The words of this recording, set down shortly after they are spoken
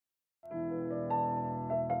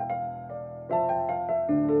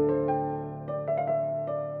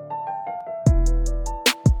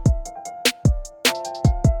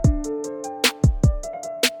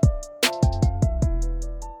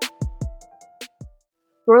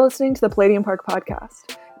You're listening to the Palladium Park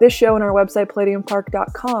podcast. This show and our website,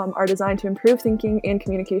 palladiumpark.com, are designed to improve thinking and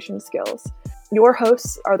communication skills. Your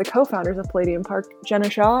hosts are the co-founders of Palladium Park,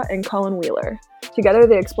 Jenna Shaw and Colin Wheeler. Together,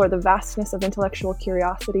 they explore the vastness of intellectual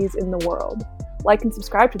curiosities in the world. Like and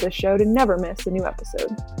subscribe to this show to never miss a new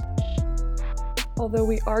episode. Although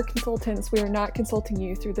we are consultants, we are not consulting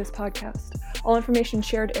you through this podcast. All information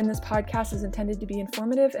shared in this podcast is intended to be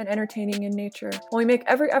informative and entertaining in nature. While we make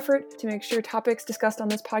every effort to make sure topics discussed on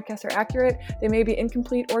this podcast are accurate, they may be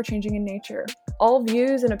incomplete or changing in nature. All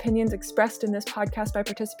views and opinions expressed in this podcast by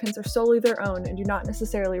participants are solely their own and do not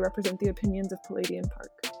necessarily represent the opinions of Palladium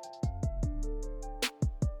Park.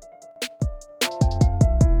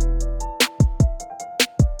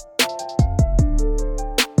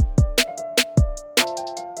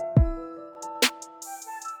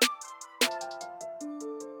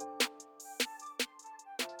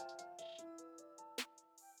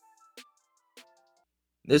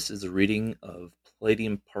 This is a reading of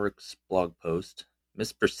Palladium Park's blog post,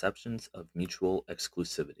 Misperceptions of Mutual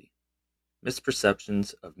Exclusivity.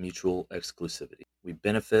 Misperceptions of mutual exclusivity. We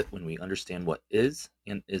benefit when we understand what is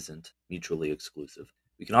and isn't mutually exclusive.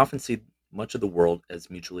 We can often see much of the world as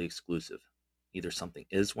mutually exclusive. Either something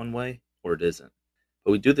is one way or it isn't.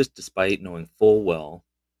 But we do this despite knowing full well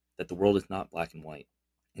that the world is not black and white.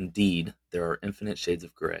 Indeed, there are infinite shades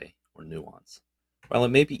of gray or nuance. While it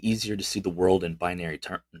may be easier to see the world in binary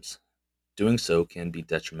terms, doing so can be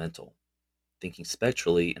detrimental. Thinking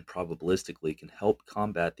spectrally and probabilistically can help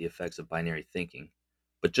combat the effects of binary thinking,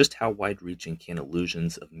 but just how wide-reaching can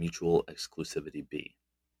illusions of mutual exclusivity be?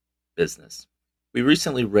 Business. We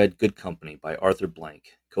recently read Good Company by Arthur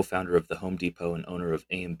Blank, co-founder of the Home Depot and owner of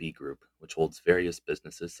A&B Group, which holds various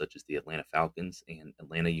businesses such as the Atlanta Falcons and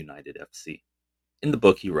Atlanta United FC. In the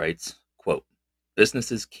book he writes, quote,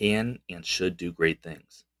 "Businesses can and should do great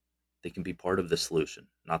things. They can be part of the solution,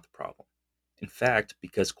 not the problem. In fact,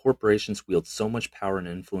 because corporations wield so much power and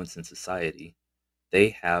influence in society, they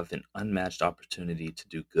have an unmatched opportunity to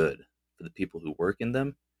do good for the people who work in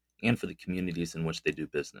them and for the communities in which they do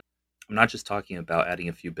business. I'm not just talking about adding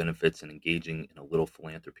a few benefits and engaging in a little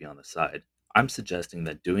philanthropy on the side. I'm suggesting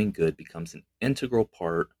that doing good becomes an integral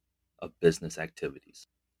part of business activities.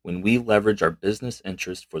 When we leverage our business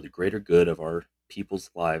interest for the greater good of our people's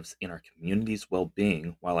lives and our community's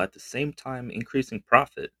well-being, while at the same time increasing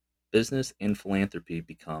profit, business and philanthropy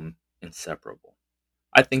become inseparable."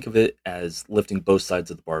 I think of it as lifting both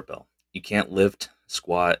sides of the barbell. You can't lift,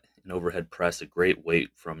 squat, and overhead press a great weight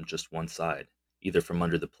from just one side, either from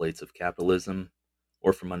under the plates of capitalism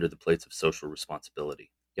or from under the plates of social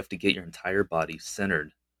responsibility. You have to get your entire body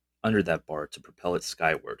centered under that bar to propel it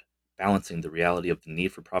skyward, balancing the reality of the need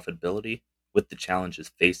for profitability with the challenges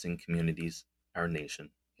facing communities, our nation,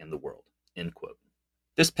 and the world. End quote.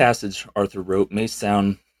 This passage Arthur wrote may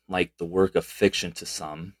sound like the work of fiction to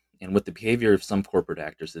some, and with the behavior of some corporate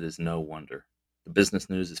actors, it is no wonder. The business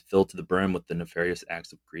news is filled to the brim with the nefarious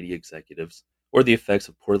acts of greedy executives or the effects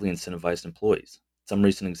of poorly incentivized employees. Some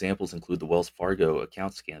recent examples include the Wells Fargo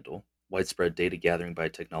account scandal, widespread data gathering by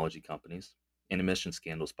technology companies, and emission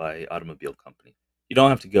scandals by automobile companies. You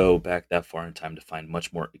don't have to go back that far in time to find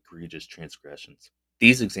much more egregious transgressions.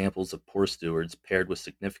 These examples of poor stewards, paired with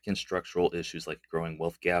significant structural issues like a growing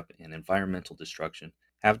wealth gap and environmental destruction,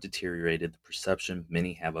 have deteriorated the perception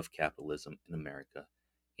many have of capitalism in America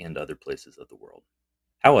and other places of the world.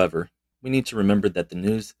 However, we need to remember that the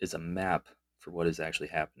news is a map for what is actually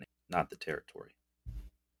happening, not the territory.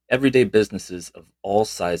 Everyday businesses of all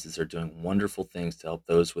sizes are doing wonderful things to help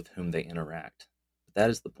those with whom they interact. But that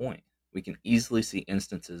is the point. We can easily see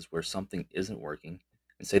instances where something isn't working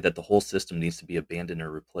and say that the whole system needs to be abandoned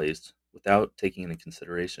or replaced without taking into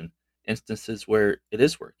consideration instances where it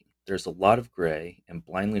is working. There's a lot of gray, and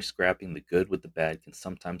blindly scrapping the good with the bad can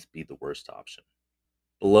sometimes be the worst option.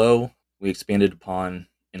 Below, we expanded upon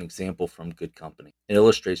an example from Good Company. It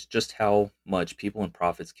illustrates just how much people and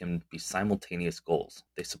profits can be simultaneous goals.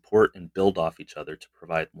 They support and build off each other to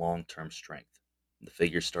provide long-term strength. The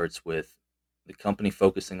figure starts with the company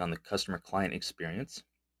focusing on the customer-client experience,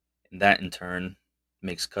 and that in turn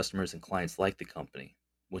makes customers and clients like the company,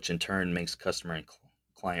 which in turn makes customer and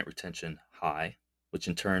client retention high, which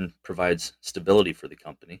in turn provides stability for the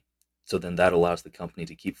company. So then that allows the company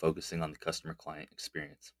to keep focusing on the customer-client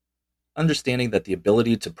experience. Understanding that the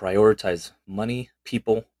ability to prioritize money,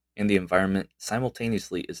 people, and the environment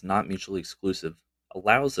simultaneously is not mutually exclusive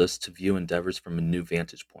allows us to view endeavors from a new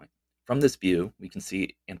vantage point. From this view, we can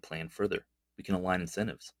see and plan further. We can align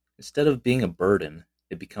incentives. Instead of being a burden,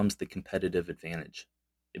 it becomes the competitive advantage.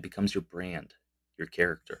 It becomes your brand, your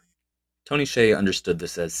character. Tony Hsieh understood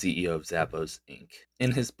this as CEO of Zappos, Inc.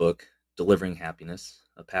 In his book, Delivering Happiness,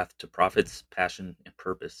 A Path to Profits, Passion, and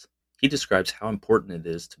Purpose, he describes how important it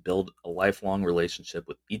is to build a lifelong relationship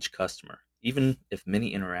with each customer, even if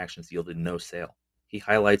many interactions yielded no sale. He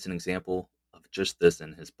highlights an example of just this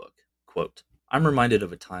in his book. Quote, I'm reminded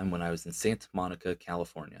of a time when I was in Santa Monica,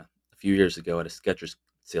 California, a few years ago at a Skechers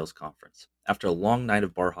sales conference. After a long night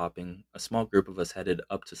of bar hopping, a small group of us headed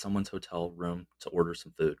up to someone's hotel room to order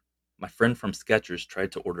some food. My friend from Skechers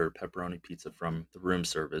tried to order a pepperoni pizza from the room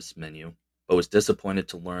service menu, but was disappointed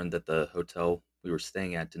to learn that the hotel we were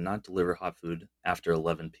staying at did not deliver hot food after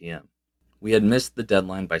 11 p.m. We had missed the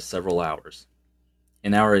deadline by several hours.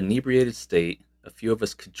 In our inebriated state, a few of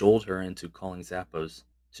us cajoled her into calling Zappos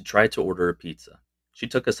to try to order a pizza. She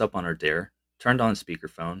took us up on our dare, turned on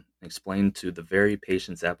speakerphone, and explained to the very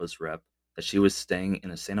patient Zappos rep that she was staying in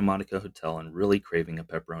a Santa Monica hotel and really craving a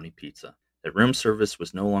pepperoni pizza, that room service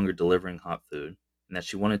was no longer delivering hot food, and that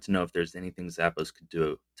she wanted to know if there's anything Zappos could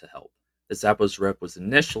do to help. The Zappos rep was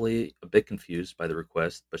initially a bit confused by the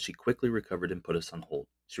request, but she quickly recovered and put us on hold.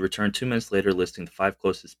 She returned 2 minutes later listing the 5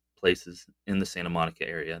 closest places in the Santa Monica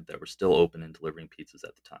area that were still open and delivering pizzas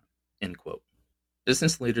at the time. End quote.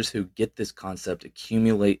 Business leaders who get this concept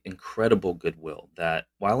accumulate incredible goodwill that,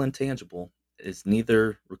 while intangible, is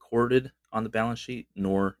neither recorded on the balance sheet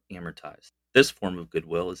nor amortized. This form of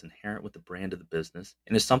goodwill is inherent with the brand of the business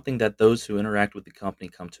and is something that those who interact with the company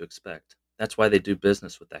come to expect. That's why they do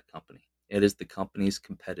business with that company. It is the company's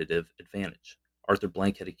competitive advantage. Arthur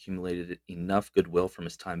Blank had accumulated enough goodwill from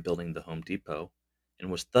his time building the Home Depot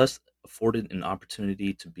and was thus afforded an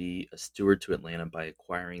opportunity to be a steward to Atlanta by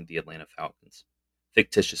acquiring the Atlanta Falcons.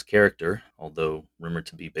 Fictitious character, although rumored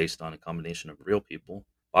to be based on a combination of real people,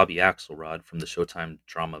 Bobby Axelrod from the Showtime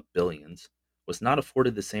drama Billions, was not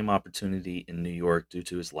afforded the same opportunity in New York due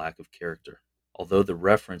to his lack of character. Although the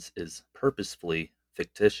reference is purposefully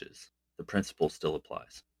fictitious, the principle still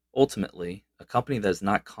applies. Ultimately, a company that is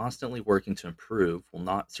not constantly working to improve will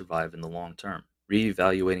not survive in the long term.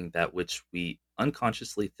 Reevaluating that which we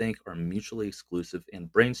unconsciously think are mutually exclusive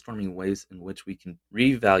and brainstorming ways in which we can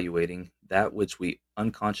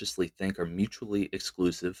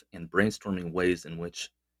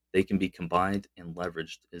they can be combined and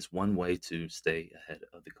leveraged is one way to stay ahead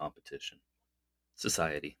of the competition.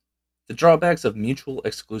 Society. The drawbacks of mutual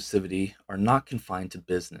exclusivity are not confined to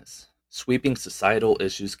business. Sweeping societal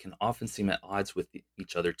issues can often seem at odds with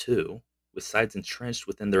each other too, with sides entrenched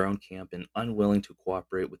within their own camp and unwilling to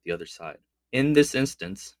cooperate with the other side. In this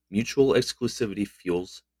instance, mutual exclusivity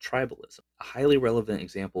fuels tribalism. A highly relevant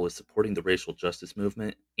example is supporting the racial justice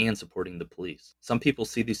movement and supporting the police. Some people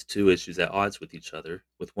see these two issues at odds with each other,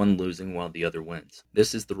 with one losing while the other wins.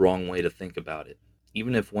 This is the wrong way to think about it.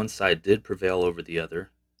 Even if one side did prevail over the other,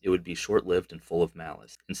 it would be short-lived and full of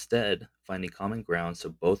malice. Instead, finding common ground so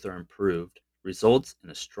both are improved results in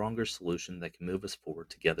a stronger solution that can move us forward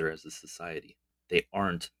together as a society. They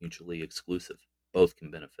aren't mutually exclusive. Both can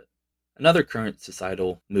benefit. Another current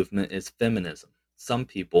societal movement is feminism. Some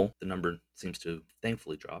people, the number seems to have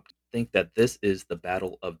thankfully dropped, think that this is the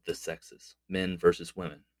battle of the sexes, men versus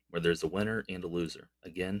women, where there's a winner and a loser.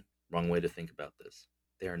 Again, wrong way to think about this.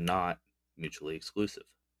 They are not mutually exclusive.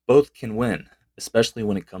 Both can win, especially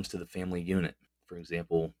when it comes to the family unit, for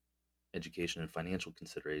example, education and financial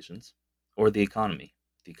considerations, or the economy.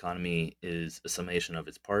 The economy is a summation of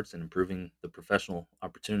its parts, and improving the professional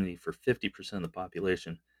opportunity for 50% of the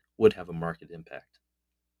population would have a marked impact.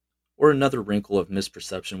 Or another wrinkle of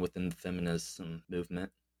misperception within the feminism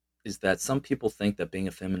movement is that some people think that being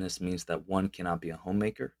a feminist means that one cannot be a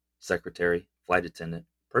homemaker, secretary, flight attendant,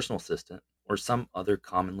 personal assistant, or some other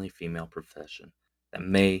commonly female profession that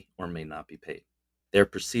may or may not be paid. They are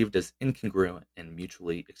perceived as incongruent and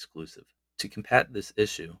mutually exclusive. To combat this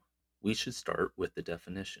issue, we should start with the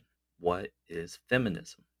definition. What is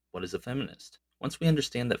feminism? What is a feminist? Once we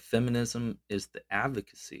understand that feminism is the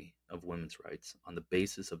advocacy of women's rights on the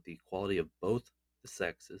basis of the equality of both the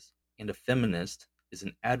sexes, and a feminist is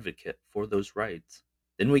an advocate for those rights,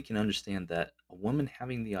 then we can understand that a woman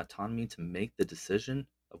having the autonomy to make the decision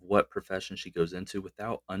of what profession she goes into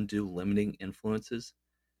without undue limiting influences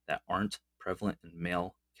that aren't prevalent in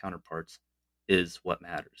male counterparts is what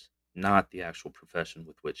matters, not the actual profession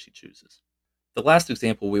with which she chooses. The last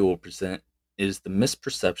example we will present is the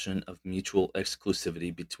misperception of mutual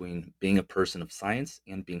exclusivity between being a person of science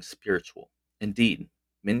and being spiritual. Indeed,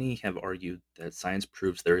 many have argued that science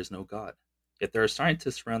proves there is no God, yet there are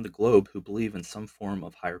scientists around the globe who believe in some form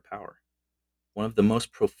of higher power. One of the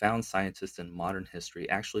most profound scientists in modern history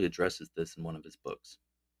actually addresses this in one of his books.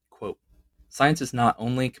 Quote, "Science is not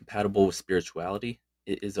only compatible with spirituality,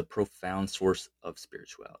 it is a profound source of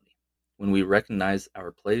spirituality. When we recognize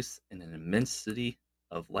our place in an immensity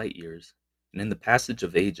of light years, and in the passage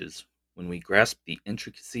of ages, when we grasp the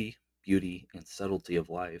intricacy, beauty, and subtlety of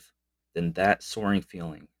life, then that soaring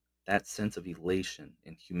feeling, that sense of elation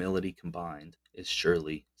and humility combined, is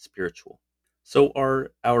surely spiritual. So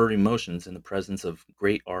are our emotions in the presence of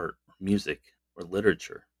great art, or music, or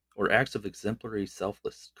literature, or acts of exemplary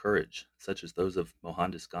selfless courage, such as those of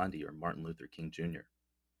Mohandas Gandhi or Martin Luther King Jr.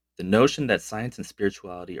 The notion that science and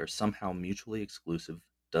spirituality are somehow mutually exclusive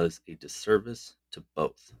does a disservice to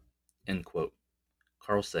both. End quote.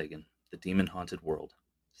 Carl Sagan, The Demon Haunted World.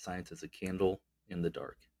 Science as a Candle in the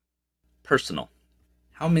Dark. Personal.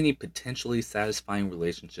 How many potentially satisfying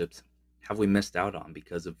relationships have we missed out on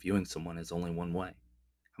because of viewing someone as only one way?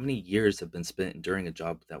 How many years have been spent enduring a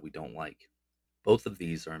job that we don't like? Both of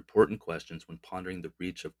these are important questions when pondering the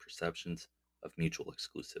reach of perceptions of mutual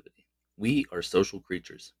exclusivity. We are social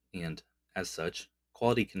creatures, and, as such,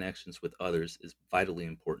 quality connections with others is vitally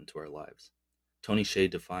important to our lives. Tony Hsieh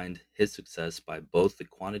defined his success by both the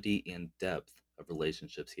quantity and depth of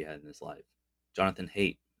relationships he had in his life. Jonathan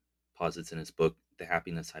Haidt posits in his book, The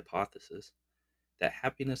Happiness Hypothesis, that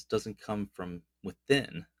happiness doesn't come from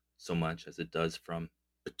within so much as it does from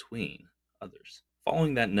between others.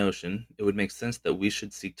 Following that notion, it would make sense that we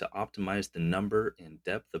should seek to optimize the number and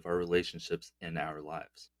depth of our relationships in our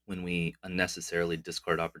lives. When we unnecessarily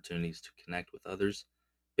discard opportunities to connect with others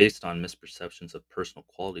based on misperceptions of personal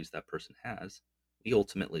qualities that person has, we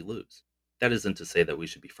ultimately lose. That isn't to say that we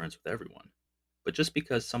should be friends with everyone, but just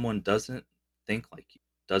because someone doesn't think like you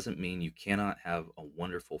doesn't mean you cannot have a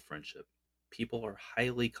wonderful friendship. People are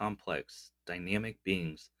highly complex, dynamic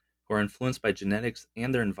beings who are influenced by genetics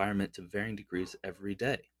and their environment to varying degrees every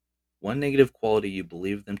day. One negative quality you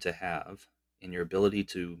believe them to have, and your ability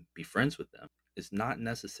to be friends with them, is not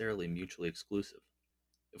necessarily mutually exclusive.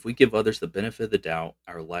 If we give others the benefit of the doubt,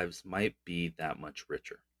 our lives might be that much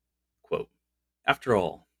richer. Quote, after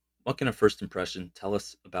all, what can a first impression tell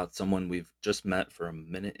us about someone we've just met for a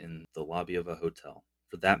minute in the lobby of a hotel?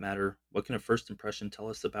 For that matter, what can a first impression tell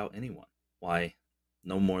us about anyone? Why,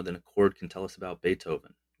 no more than a chord can tell us about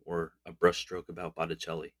Beethoven, or a brushstroke about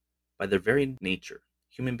Botticelli. By their very nature,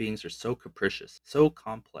 human beings are so capricious, so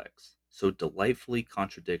complex, so delightfully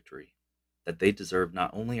contradictory, that they deserve not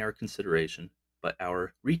only our consideration, but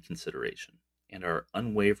our reconsideration, and our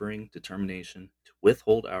unwavering determination to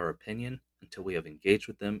withhold our opinion until we have engaged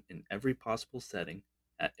with them in every possible setting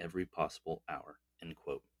at every possible hour. End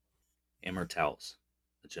quote. Amor Towles,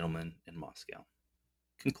 A Gentleman in Moscow.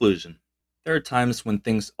 Conclusion. There are times when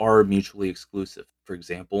things are mutually exclusive. For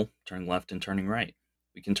example, turning left and turning right.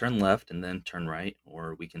 We can turn left and then turn right,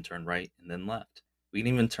 or we can turn right and then left. We can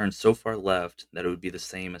even turn so far left that it would be the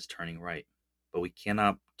same as turning right, but we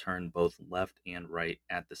cannot turn both left and right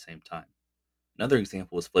at the same time. Another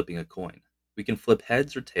example is flipping a coin. We can flip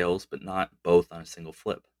heads or tails, but not both on a single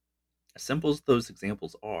flip. As simple as those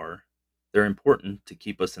examples are, they're important to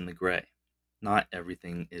keep us in the gray. Not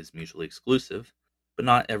everything is mutually exclusive, but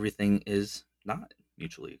not everything is not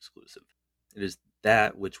mutually exclusive. It is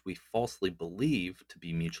that which we falsely believe to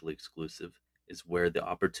be mutually exclusive is where the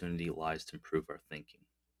opportunity lies to improve our thinking.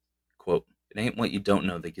 Quote, it ain't what you don't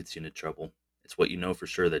know that gets you into trouble. It's what you know for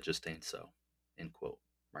sure that just ain't so. End quote.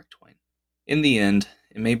 Mark Twain. In the end,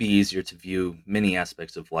 it may be easier to view many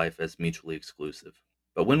aspects of life as mutually exclusive.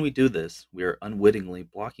 But when we do this, we are unwittingly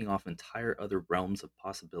blocking off entire other realms of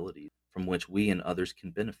possibilities from which we and others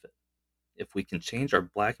can benefit. If we can change our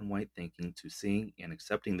black and white thinking to seeing and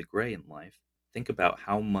accepting the gray in life, think about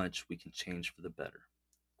how much we can change for the better.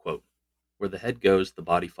 Quote, where the head goes, the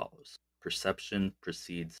body follows. Perception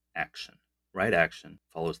precedes action. Right action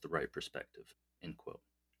follows the right perspective. End quote.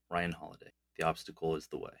 Ryan Holiday. The obstacle is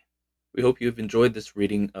the way. We hope you have enjoyed this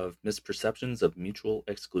reading of Misperceptions of Mutual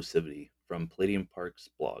Exclusivity from Palladium Park's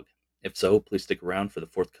blog. If so, please stick around for the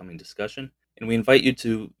forthcoming discussion, and we invite you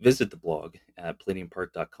to visit the blog at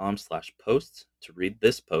palladiumpark.com/posts to read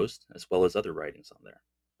this post as well as other writings on there.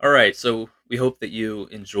 All right, so we hope that you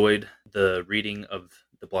enjoyed the reading of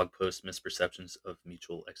the blog post Misperceptions of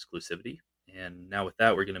Mutual Exclusivity. And now with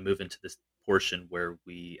that, we're going to move into this portion where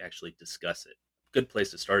we actually discuss it. Good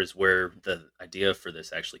place to start is where the idea for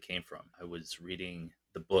this actually came from. I was reading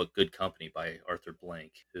the book Good Company by Arthur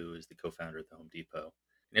Blank, who is the co-founder of the Home Depot.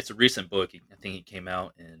 And it's a recent book. I think it came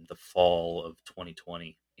out in the fall of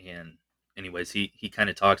 2020. And anyways, he kind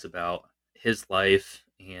of talks about his life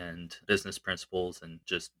and business principles and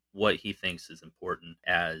just what he thinks is important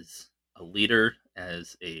as a leader,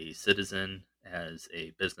 as a citizen, as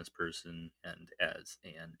a business person, and as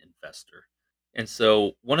an investor. And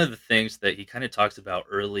so one of the things that he kind of talks about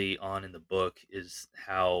early on in the book is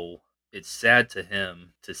how it's sad to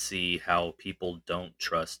him to see how people don't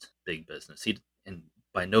trust big business. And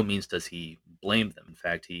by no means does he blame them. In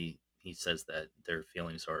fact, he says that their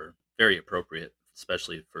feelings are very appropriate,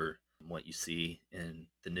 especially for what you see in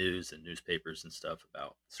the news and newspapers and stuff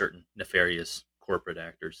about certain nefarious corporate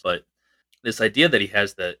actors. But this idea that he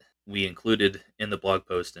has that we included in the blog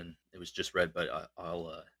post, and it was just read, but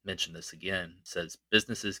I'll mention this again, says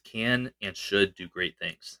businesses can and should do great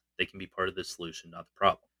things. They can be part of the solution, not the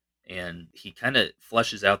problem. And he kind of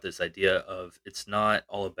fleshes out this idea of it's not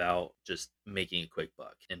all about just making a quick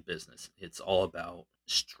buck in business. It's all about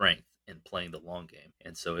strength and playing the long game.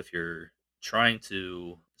 And so if you're trying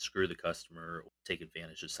to screw the customer or take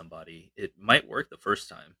advantage of somebody, it might work the first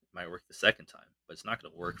time, it might work the second time, but it's not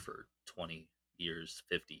going to work for 20 years,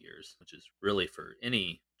 50 years, which is really for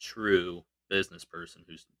any true business person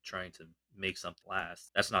who's trying to make something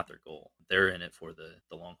last. That's not their goal. They're in it for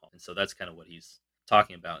the long haul. And so that's kind of what he's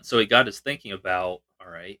talking about. And so it got us thinking about,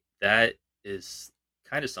 all right, that is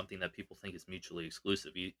kind of something that people think is mutually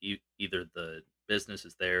exclusive. Either the business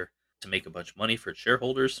is there to make a bunch of money for its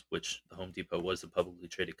shareholders, which the Home Depot was a publicly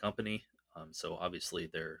traded company. So obviously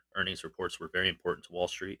their earnings reports were very important to Wall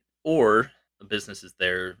Street, or the business is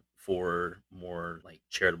there for more like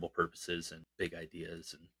charitable purposes and big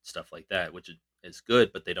ideas and stuff like that, which is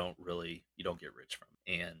good, but you don't get rich from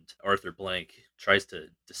it. And Arthur Blank tries to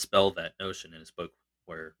dispel that notion in his book,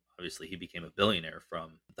 where obviously he became a billionaire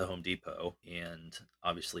from the Home Depot. And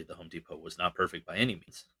obviously the Home Depot was not perfect by any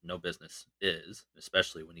means. No business is,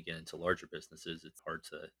 especially when you get into larger businesses. It's hard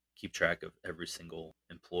to keep track of every single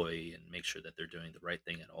employee and make sure that they're doing the right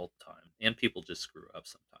thing at all the time. And people just screw up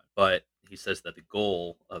sometimes. But he says that the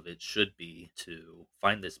goal of it should be to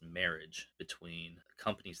find this marriage between a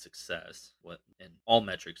company's success and all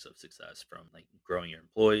metrics of success, from like growing your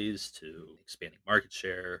employees to expanding market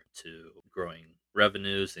share to growing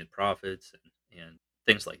revenues and profits and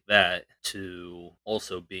things like that, to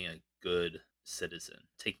also being a good citizen,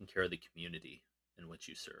 taking care of the community in which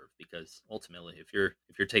you serve. Because ultimately, if you're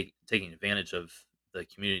taking advantage of the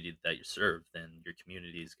community that you serve, then your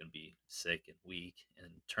community is going to be sick and weak, and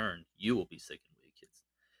in turn, you will be sick and weak. It's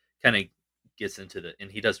kind of gets into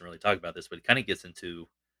and he doesn't really talk about this, but it kind of gets into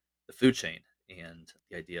the food chain and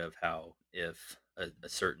the idea of how if a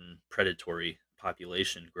certain predatory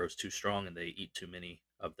population grows too strong and they eat too many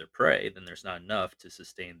of their prey, then there's not enough to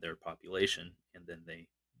sustain their population, and then they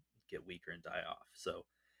get weaker and die off. So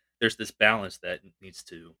there's this balance that needs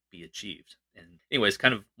to be achieved. And anyways,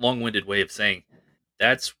 kind of long-winded way of saying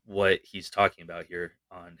that's what he's talking about here,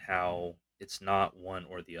 on how it's not one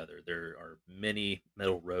or the other. There are many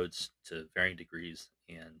middle roads to varying degrees,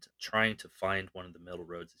 and trying to find one of the middle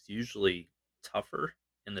roads is usually tougher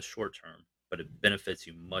in the short term, but it benefits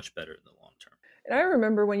you much better in the long term. And I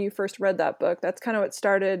remember when you first read that book, that's kind of what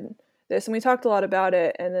started this. And we talked a lot about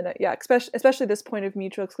it. And then, yeah, especially this point of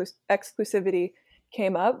mutual exclusivity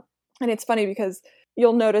came up. And it's funny because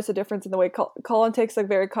you'll notice a difference in the way Colin takes a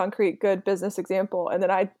very concrete, good business example. And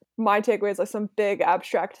then my takeaway is like some big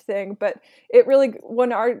abstract thing. But it really,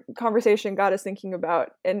 when our conversation got us thinking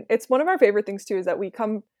about, and it's one of our favorite things too, is that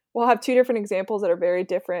we'll have two different examples that are very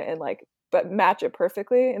different and like, but match it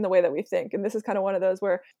perfectly in the way that we think. And this is kind of one of those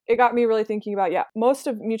where it got me really thinking about, yeah, most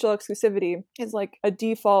of mutual exclusivity is like a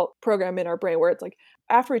default program in our brain, where it's like,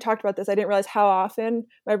 after we talked about this, I didn't realize how often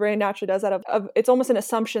my brain naturally does that of it's almost an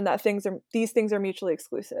assumption that these things are mutually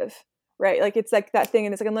exclusive, right? Like it's like that thing.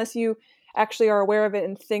 And it's like, unless you actually are aware of it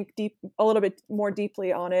and think a little bit more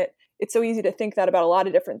deeply on it, it's so easy to think that about a lot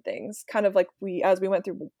of different things. Kind of like as we went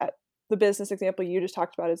through the business example you just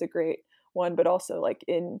talked about is a great one, but also like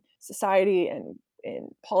in society and in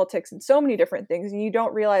politics and so many different things. And you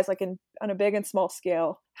don't realize like on a big and small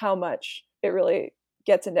scale how much it really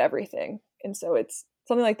gets into everything. And so it's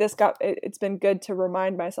something like this it's been good to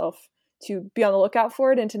remind myself to be on the lookout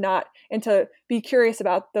for it, and to be curious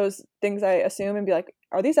about those things I assume and be like,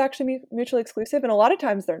 are these actually mutually exclusive? And a lot of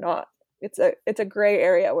times they're not. It's a gray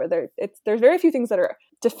area where there's very few things that are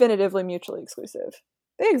definitively mutually exclusive.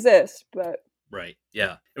 They exist, but Right.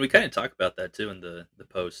 Yeah. And we kind of talk about that too in the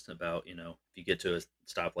post about, if you get to a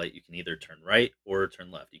stoplight, you can either turn right or turn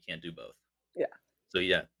left. You can't do both. yeah. So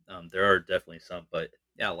yeah, there are definitely some, but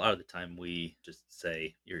yeah, a lot of the time we just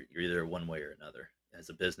say you're either one way or another. As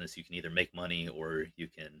a business, you can either make money or you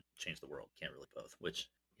can change the world. Can't really both, which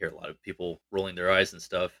hear a lot of people rolling their eyes and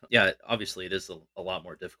stuff. Yeah, obviously it is a lot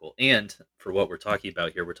more difficult. And for what we're talking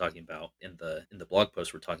about here, we're talking about in the blog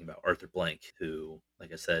post, we're talking about Arthur Blank, who,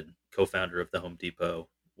 like I said, co-founder of the Home Depot,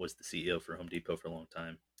 was the CEO for Home Depot for a long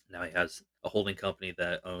time. Now he has a holding company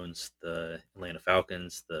that owns the Atlanta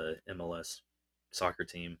Falcons, the MLS soccer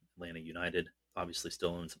team, Atlanta United. Obviously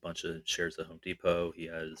still owns a bunch of shares of Home Depot. He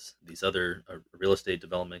has these other a real estate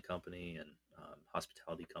development company and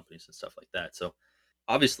hospitality companies and stuff like that. So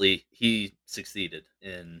obviously he succeeded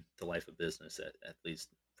in the life of business, at least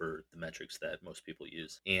for the metrics that most people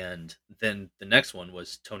use. And then the next one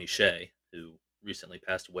was Tony Hsieh, who recently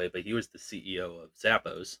passed away, but he was the CEO of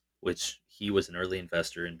Zappos, which he was an early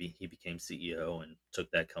investor, and he became CEO and took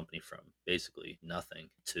that company from basically nothing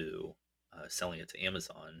to selling it to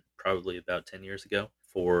Amazon probably about 10 years ago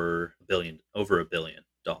for over $1 billion.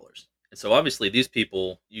 And so obviously these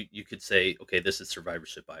people, you could say, okay, this is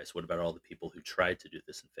survivorship bias. What about all the people who tried to do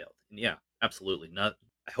this and failed? And yeah, absolutely not.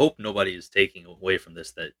 I hope nobody is taking away from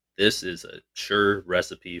this that this is a sure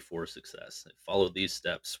recipe for success. Follow these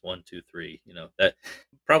steps, 1, 2, 3. That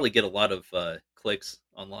probably get a lot of clicks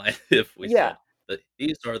online if we Yeah. said that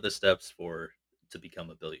these are the steps to become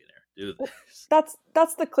a billionaire. Do Well, this.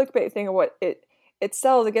 that's the clickbait thing of what it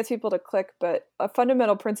sells. It gets people to click, but a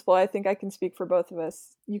fundamental principle, I think I can speak for both of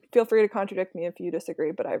us. You feel free to contradict me if you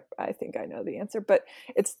disagree, but I think I know the answer. But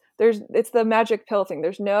it's the magic pill thing.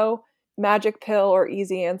 There's no magic pill or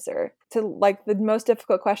easy answer to like the most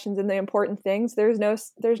difficult questions and the important things. There's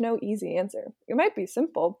no easy answer. It might be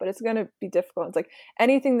simple, but it's going to be difficult. It's like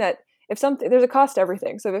anything that if something there's a cost to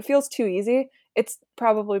everything. So if it feels too easy, it's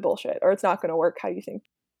probably bullshit or it's not going to work how you think.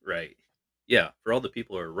 Right. Yeah, for all the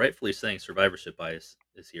people who are rightfully saying survivorship bias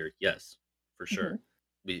is here, yes, for Mm-hmm. sure.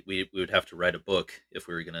 We would have to write a book if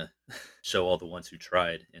we were going to show all the ones who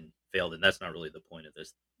tried and failed, and that's not really the point of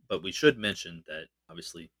this. But we should mention that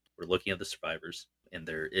obviously we're looking at the survivors, and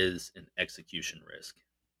there is an execution risk.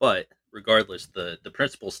 But regardless, the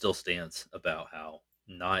principle still stands about how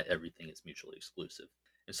not everything is mutually exclusive.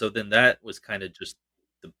 And so then that was kind of just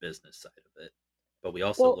the business side of it. But we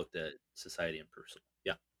also Well, looked at society and personal.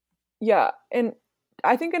 Yeah. yeah, and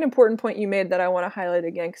I think an important point you made that I want to highlight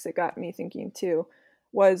again because it got me thinking too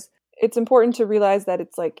was it's important to realize that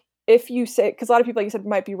it's like if you say because a lot of people like you said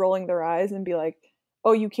might be rolling their eyes and be like,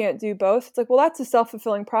 "Oh, you can't do both." It's like, well, that's a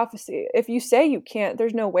self-fulfilling prophecy. If you say you can't,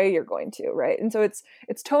 there's no way you're going to, right? And so it's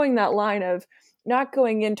towing that line of not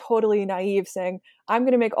going in totally naive saying, I'm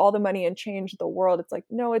going to make all the money and change the world. It's like,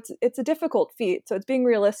 no, it's a difficult feat. So it's being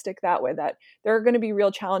realistic that way that there are going to be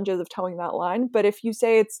real challenges of towing that line. But if you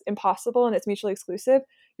say it's impossible and it's mutually exclusive,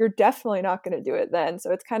 you're definitely not going to do it then.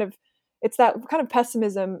 So it's that kind of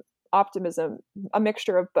pessimism, optimism, a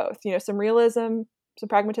mixture of both, some realism, some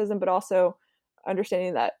pragmatism, but also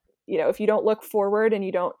understanding that, if you don't look forward and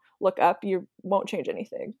you don't look up, you won't change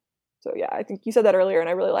anything. So yeah, I think you said that earlier and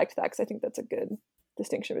I really liked that because I think that's a good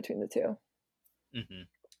distinction between the two. Hmm.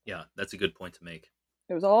 Yeah, that's a good point to make.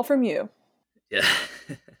 It was all from you. Yeah.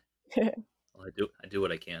 Well, I do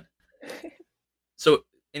what I can. So,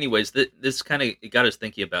 anyways, this kind of got us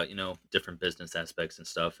thinking about different business aspects and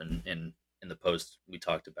stuff, and in the post we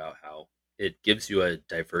talked about how it gives you a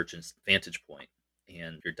divergence vantage point,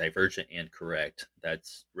 and if you're divergent and correct,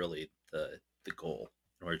 that's really the goal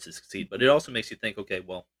in order to succeed. But it also makes you think, okay,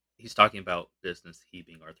 well, he's talking about business, he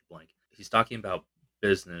being Arthur Blank. He's talking about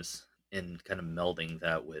business and kind of melding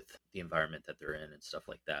that with the environment that they're in and stuff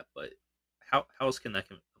like that. But how else can that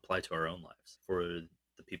apply to our own lives? For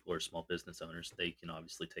the people who are small business owners, they can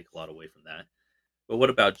obviously take a lot away from that. But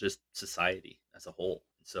what about just society as a whole?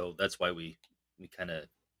 So that's why we kind of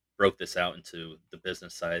broke this out into the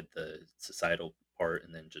business side, the societal part,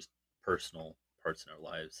 and then just personal parts in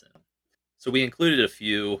our lives. And so we included a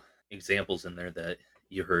few examples in there that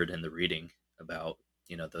you heard in the reading about,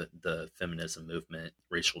 the feminism movement,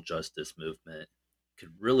 racial justice movement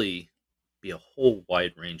could really be a whole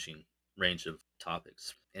wide ranging range of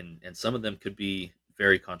topics, and some of them could be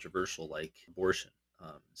very controversial, like abortion,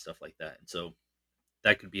 stuff like that. And so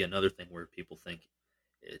that could be another thing where people think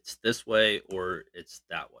it's this way or it's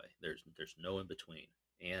that way. There's no in between.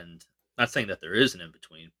 And not saying that there is an in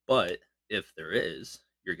between, but if there is,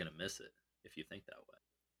 you're gonna miss it if you think that way.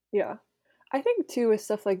 Yeah. I think too with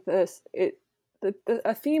stuff like this,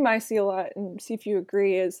 a theme I see a lot and see if you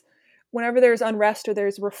agree is whenever there's unrest or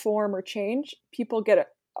there's reform or change, people get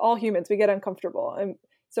all humans we get uncomfortable, and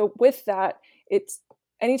so with that, it's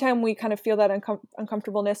anytime we kind of feel that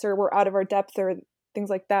uncomfortableness or we're out of our depth or things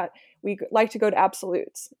like that, we like to go to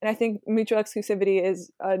absolutes, and I think mutual exclusivity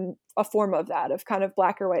is a form of that, of kind of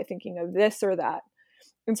black or white thinking of this or that.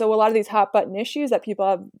 And so a lot of these hot button issues that people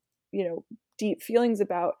have, deep feelings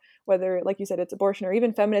about, whether, like you said, it's abortion or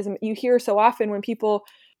even feminism, you hear so often when people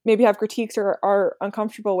maybe have critiques or are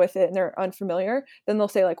uncomfortable with it and they're unfamiliar, then they'll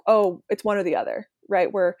say like, oh, it's one or the other,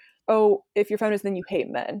 right? Where, oh, if you're feminist, then you hate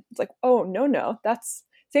men. It's like, oh, no, that's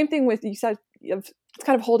same thing with, you said, it's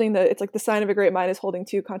kind of holding it's like the sign of a great mind is holding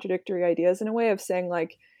two contradictory ideas in a way of saying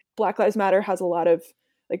like Black Lives Matter has a lot of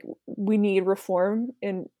like we need reform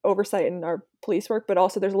in oversight in our police work, but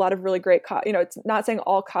also there's a lot of really great cops. It's not saying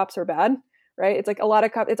all cops are bad, right? It's like a lot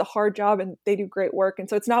of cops, it's a hard job and they do great work. And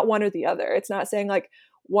so it's not one or the other. It's not saying like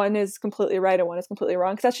one is completely right and one is completely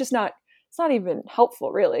wrong. Cause that's just not, it's not even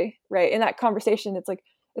helpful really, right? In that conversation, it's like,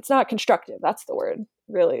 it's not constructive. That's the word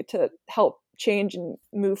really, to help change and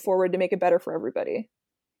move forward to make it better for everybody.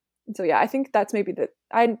 And so, yeah, I think that's maybe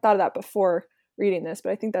I hadn't thought of that before reading this,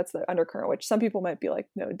 but I think that's the undercurrent, which some people might be like,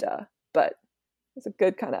 no, duh, but it's a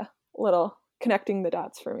good kind of little connecting the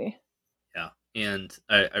dots for me. Yeah. And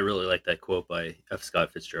I really like that quote by F.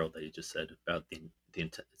 Scott Fitzgerald that you just said about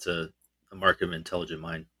it's a mark of an intelligent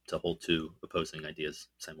mind to hold two opposing ideas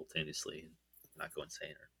simultaneously and not go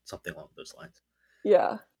insane or something along those lines.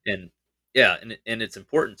 Yeah. And yeah, and it's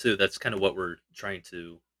important too. That's kind of what we're trying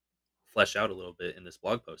to flesh out a little bit in this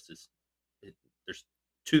blog post is there's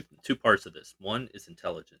two parts of this. One is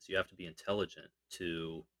intelligence. You have to be intelligent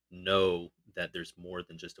to know that there's more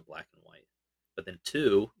than just a black and white. But then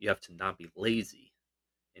two, you have to not be lazy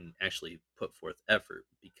and actually put forth effort,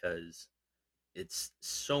 because it's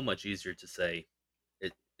so much easier to say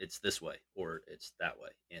it's this way or it's that way.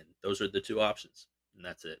 And those are the two options, and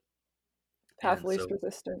that's it. Path And least so,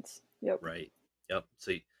 resistance. Yep. right. Yep.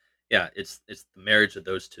 So yeah, it's the marriage of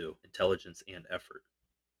those two, intelligence and effort.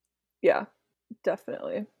 Yeah,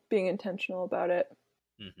 definitely. Being intentional about it.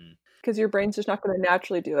 Mm-hmm. Because your brain's just not going to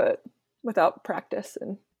naturally do it without practice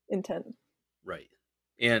and intent. Right.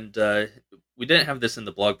 And we didn't have this in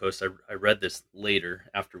the blog post. I read this later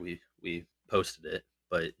after we posted it.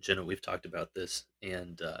 But Jenna, we've talked about this,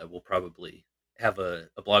 and we'll probably have a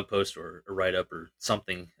blog post or a write up or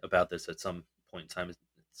something about this at some point in time.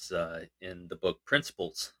 It's in the book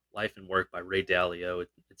Principles, Life and Work by Ray Dalio.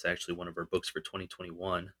 It's actually one of our books for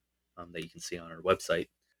 2021 that you can see on our website.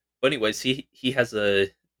 But anyways, he has a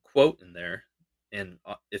quote in there, and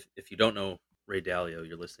if you don't know Ray Dalio,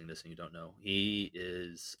 you're listening to this and you don't know, he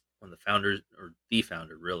is one of the founders, or the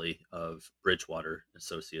founder really, of Bridgewater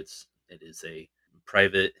Associates. It is a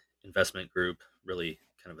private investment group, really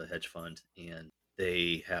kind of a hedge fund, and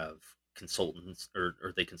they have consultants,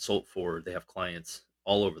 or they have clients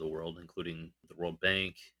all over the world, including the World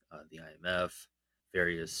Bank, the IMF,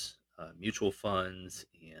 various mutual funds,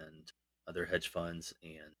 and other hedge funds,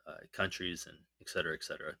 and countries, and et cetera, et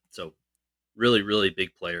cetera. So really, really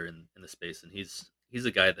big player in the space, and he's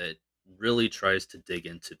a guy that really tries to dig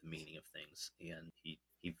into the meaning of things, and he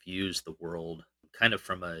views the world kind of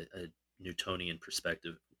from a Newtonian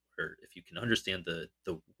perspective, where if you can understand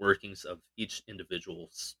the workings of each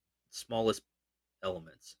individual's smallest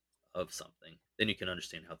elements of something, then you can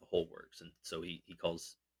understand how the whole works. And so he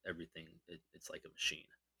calls everything, it's like a machine.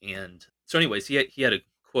 And so anyways, he had a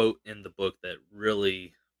quote in the book that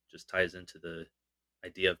really just ties into the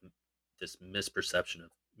idea of this misperception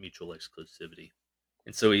of mutual exclusivity.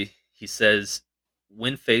 And so he says,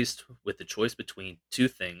 when faced with the choice between two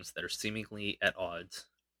things that are seemingly at odds,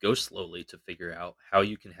 go slowly to figure out how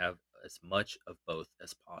you can have as much of both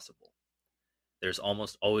as possible. There's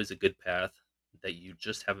almost always a good path that you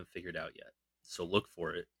just haven't figured out yet. So look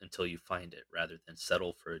for it until you find it, rather than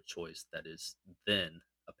settle for a choice that is then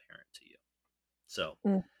apparent to you. So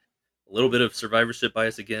a little bit of survivorship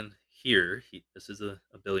bias again here. This is a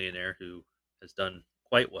billionaire who has done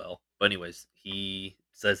quite well. But anyways, he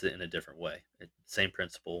says it in a different way. Same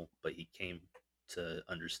principle, but he came to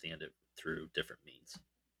understand it through different means.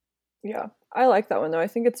 Yeah, I like that one though. I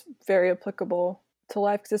think it's very applicable to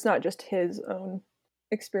life because it's not just his own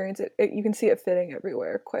experience. You can see it fitting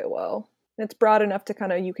everywhere quite well. And it's broad enough to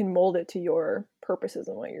kind of, you can mold it to your purposes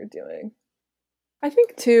and what you're doing. I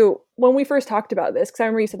think too, when we first talked about this, because I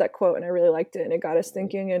remember you said that quote and I really liked it and it got us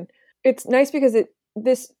thinking, and it's nice because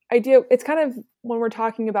this idea, it's kind of, when we're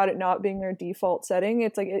talking about it not being our default setting,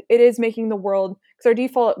 it's like it is making the world, because our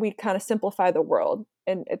default, we kind of simplify the world,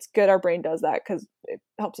 and it's good our brain does that because it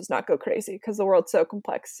helps us not go crazy because the world's so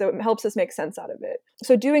complex, so it helps us make sense out of it.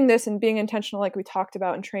 So doing this and being intentional, like we talked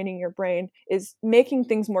about, and training your brain is making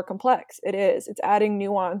things more complex. It's adding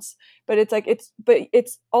nuance, but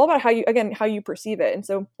it's all about how you perceive it. And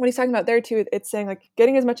so when he's talking about there too, it's saying like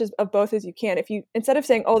getting as much of both as you can. If you, instead of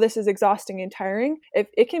saying, oh, this is exhausting and tiring, if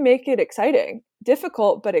it can make it exciting,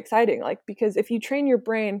 difficult but exciting, like, because if you train your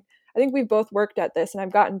brain, I think we've both worked at this and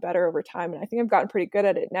I've gotten better over time, and I think I've gotten pretty good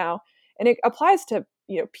at it now, and it applies to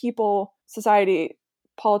people, society,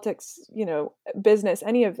 politics, business,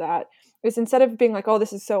 any of that, is instead of being like, oh,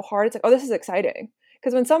 this is so hard, it's like, oh, this is exciting.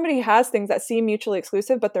 Because when somebody has things that seem mutually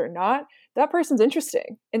exclusive but they're not, that person's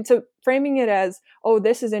interesting. And so framing it as, oh,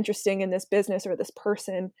 this is interesting in this business or this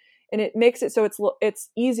person, and it makes it so it's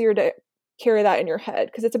easier to carry that in your head,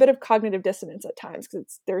 because it's a bit of cognitive dissonance at times,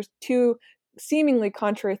 because there's two seemingly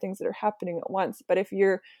contrary things that are happening at once. But if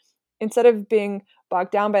you're, instead of being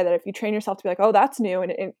bogged down by that, if you train yourself to be like, oh, that's new,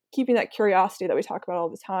 and keeping that curiosity that we talk about all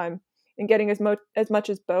the time, and getting as much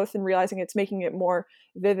as both, and realizing it's making it more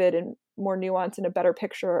vivid and more nuanced and a better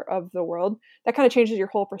picture of the world, that kind of changes your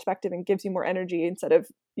whole perspective and gives you more energy, instead of,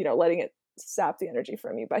 letting it sap the energy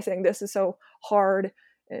from you by saying this is so hard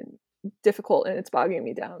and difficult and it's bogging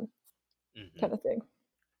me down, kind of thing.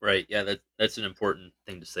 Right. Yeah, that's an important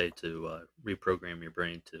thing to say, to reprogram your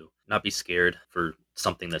brain to not be scared for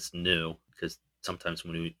something that's new, because sometimes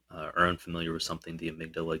when we are unfamiliar with something, the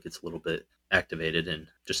amygdala gets a little bit activated, and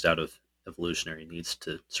just out of evolutionary needs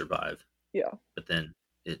to survive. Yeah. But then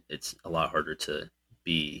it's a lot harder to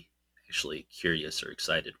be actually curious or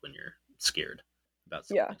excited when you're scared about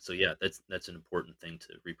something. Yeah. So yeah, that's an important thing, to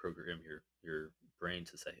reprogram your brain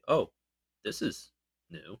to say, oh, this is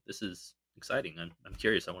new. This is exciting. I'm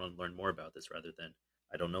curious. I want to learn more about this, rather than,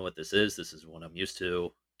 I don't know what this is. This is what I'm used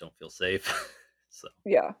to. Don't feel safe. So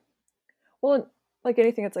Yeah. Well, like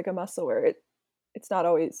anything, it's like a muscle where it's not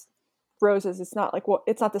always roses. It's not like, well,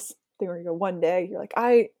 it's not this thing where you go one day you're like,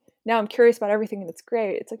 now I'm curious about everything and it's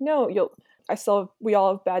great. It's like, no, we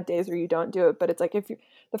all have bad days where you don't do it, but it's like,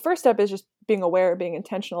 the first step is just being aware, being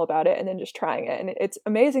intentional about it, and then just trying it. And it's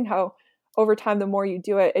amazing how over time, the more you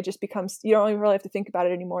do it, it just becomes, you don't even really have to think about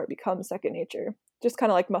it anymore. It becomes second nature, just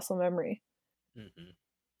kind of like muscle memory. mm-hmm.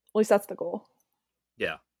 At least that's the goal.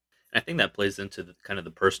 Yeah. I think that plays into the kind of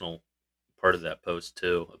the personal part of that post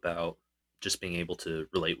too, about just being able to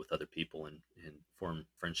relate with other people, and form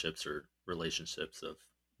friendships or relationships of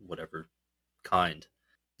whatever kind.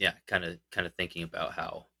 Yeah, kind of thinking about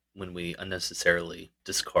how, when we unnecessarily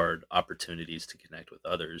discard opportunities to connect with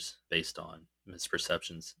others based on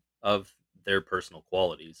misperceptions of their personal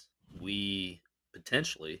qualities, we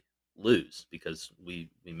potentially lose, because we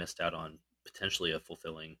missed out on potentially a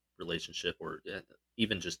fulfilling relationship, or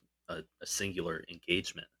even just a singular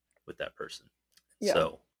engagement with that person. Yeah.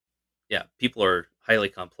 So yeah, people are highly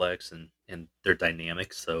complex, and they're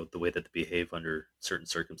dynamic. So the way that they behave under certain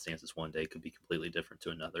circumstances one day could be completely different to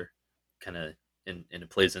another. Kind of, and it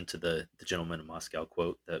plays into the Gentleman in Moscow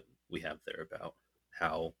quote that we have there, about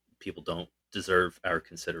how people don't deserve our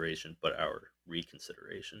consideration, but our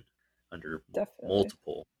reconsideration under Definitely.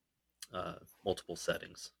 multiple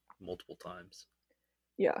settings, multiple times.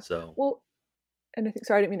 Yeah. So Well, and I think,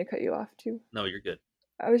 sorry, I didn't mean to cut you off too. no, you're good.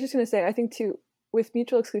 I was just going to say, I think too, with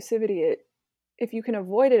mutual exclusivity, if you can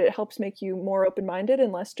avoid it, it helps make you more open-minded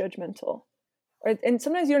and less judgmental. And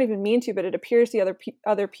sometimes you don't even mean to, but it appears to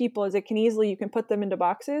other people, as you can put them into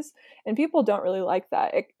boxes, and people don't really like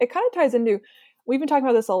that. It kind of ties into, we've been talking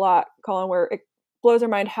about this a lot, Colin, where it blows our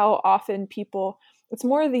mind how often people, it's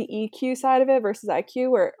more the EQ side of it versus IQ,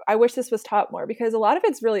 where I wish this was taught more, because a lot of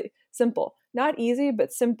it's really simple, not easy,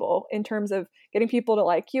 but simple, in terms of getting people to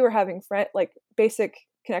like you, or having like basic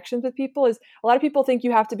connections with people. Is a lot of people think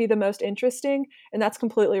you have to be the most interesting, and that's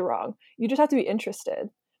completely wrong. You just have to be interested.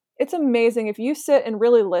 It's amazing if you sit and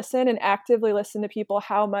really listen and actively listen to people,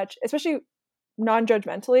 how much, especially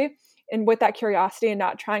non-judgmentally, and with that curiosity, and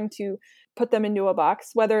not trying to put them into a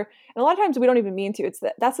box, and a lot of times we don't even mean to.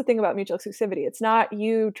 That's the thing about mutual exclusivity. It's not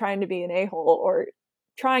you trying to be an a-hole or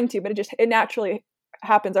trying to, but it naturally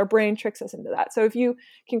happens. Our brain tricks us into that. So if you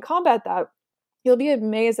can combat that, you'll be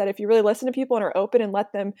amazed that if you really listen to people and are open and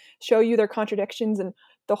let them show you their contradictions and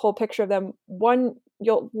the whole picture of them, one,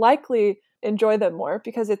 you'll likely enjoy them more,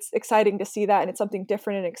 because it's exciting to see that, and it's something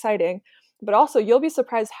different and exciting. But also, you'll be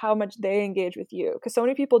surprised how much they engage with you, because so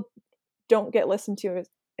many people don't get listened to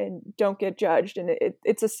and don't get judged, and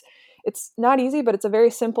it's not easy, but it's a very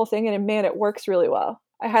simple thing, and man, it works really well.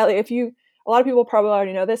 A lot of people probably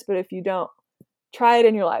already know this, but if you don't, try it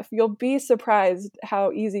in your life. You'll be surprised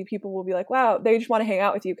how easy people will be like, wow, they just want to hang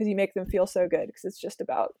out with you because you make them feel so good, because it's just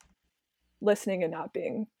about listening and not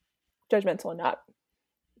being judgmental, and not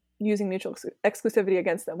using mutual exclusivity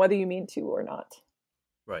against them, whether you mean to or not.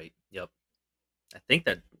 Right. Yep. I think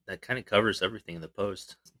that kind of covers everything in the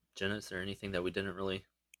post. Jenna, is there anything that we didn't really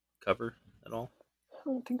cover at all? I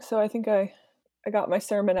don't think so. I think I got my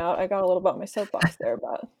sermon out. I got a little about my soapbox there,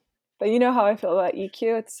 but you know how I feel about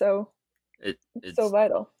EQ. It's so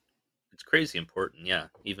vital. It's crazy important. Yeah.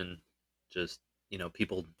 Even just,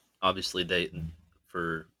 people, obviously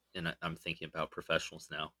and I'm thinking about professionals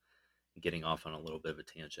now, getting off on a little bit of a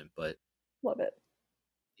tangent, but love it.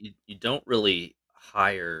 You don't really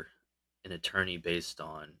hire an attorney based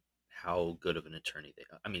on how good of an attorney they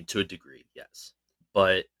are. I mean, to a degree, yes.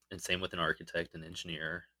 And same with an architect, an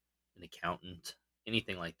engineer, an accountant,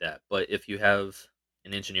 anything like that. But if you have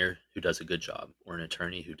an engineer who does a good job or an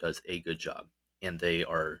attorney who does a good job, and they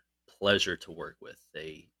are pleasure to work with.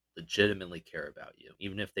 They legitimately care about you,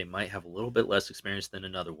 even if they might have a little bit less experience than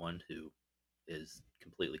another one who is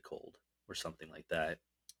completely cold or something like that.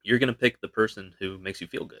 You're going to pick the person who makes you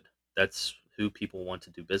feel good. That's who people want to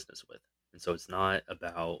do business with. And so it's not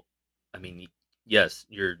about, I mean, yes,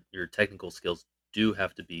 your technical skills do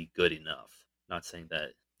have to be good enough. Not saying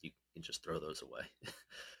that you can just throw those away.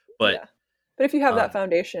 But Yeah. But if you have that um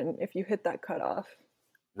foundation, if you hit that cutoff.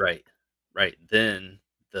 right, right. Then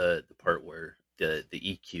the part where the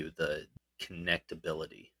EQ, the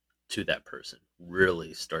connectability to that person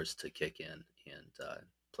really starts to kick in and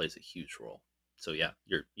plays a huge role. So yeah,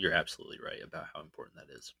 you're absolutely right about how important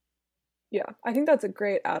that is. Yeah, I think that's a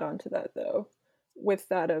great add-on to that though, with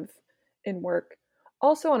that of in work.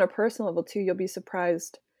 Also on a personal level too, you'll be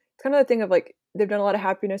surprised. It's kind of the thing of like they've done a lot of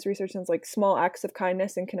happiness research and it's like small acts of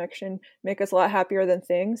kindness and connection make us a lot happier than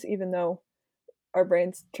things, even though our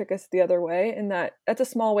brains trick us the other way. And that's a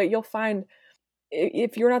small way. You'll find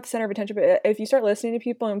if you're not the center of attention, but if you start listening to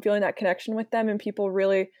people and feeling that connection with them and people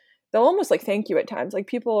really they'll almost like thank you at times. Like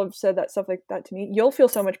people have said that stuff like that to me. You'll feel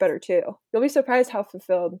so much better too. You'll be surprised how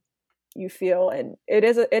fulfilled you feel, and it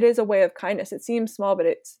is a way of kindness. It seems small, but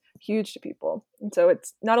it's huge to people, and so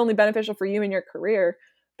it's not only beneficial for you in your career,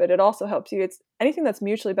 but it also helps you. It's anything that's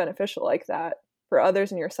mutually beneficial like that for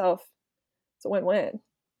others and yourself. It's a win-win.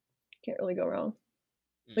 Can't really go wrong,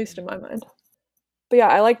 at least Hmm. in my mind. But yeah,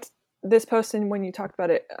 I liked this post, and when you talked about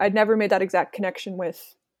it, I'd never made that exact connection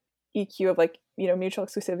with EQ of like, mutual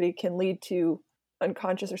exclusivity can lead to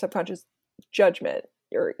unconscious or subconscious judgment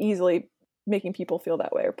or easily making people feel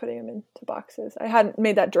that way or putting them into boxes. I hadn't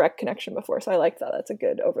made that direct connection before, so I like that. That's a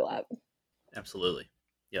good overlap. Absolutely.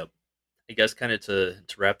 Yep. I guess kind of to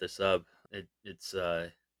wrap this up, it's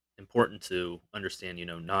important to understand,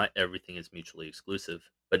 not everything is mutually exclusive,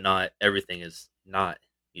 but not everything is not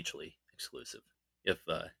mutually exclusive. If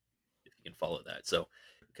you can follow that, so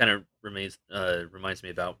kind of reminds me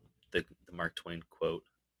about the Mark Twain quote: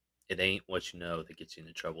 "It ain't what you know that gets you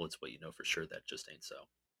into trouble; it's what you know for sure that just ain't so." I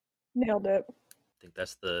Nailed it. think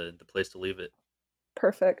that's the place to leave it.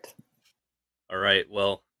 Perfect. All right.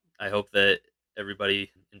 Well, I hope that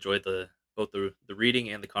everybody enjoyed both the reading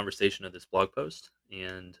and the conversation of this blog post,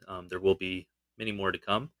 and there will be many more to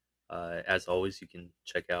come. As always, you can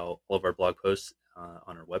check out all of our blog posts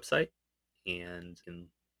on our website, and you can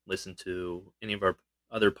listen to any of our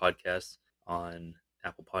other podcasts on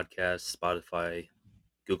Apple Podcasts, Spotify,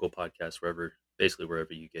 Google Podcasts, basically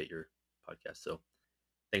wherever you get your podcasts. So,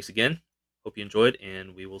 thanks again. Hope you enjoyed,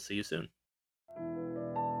 and we will see you soon.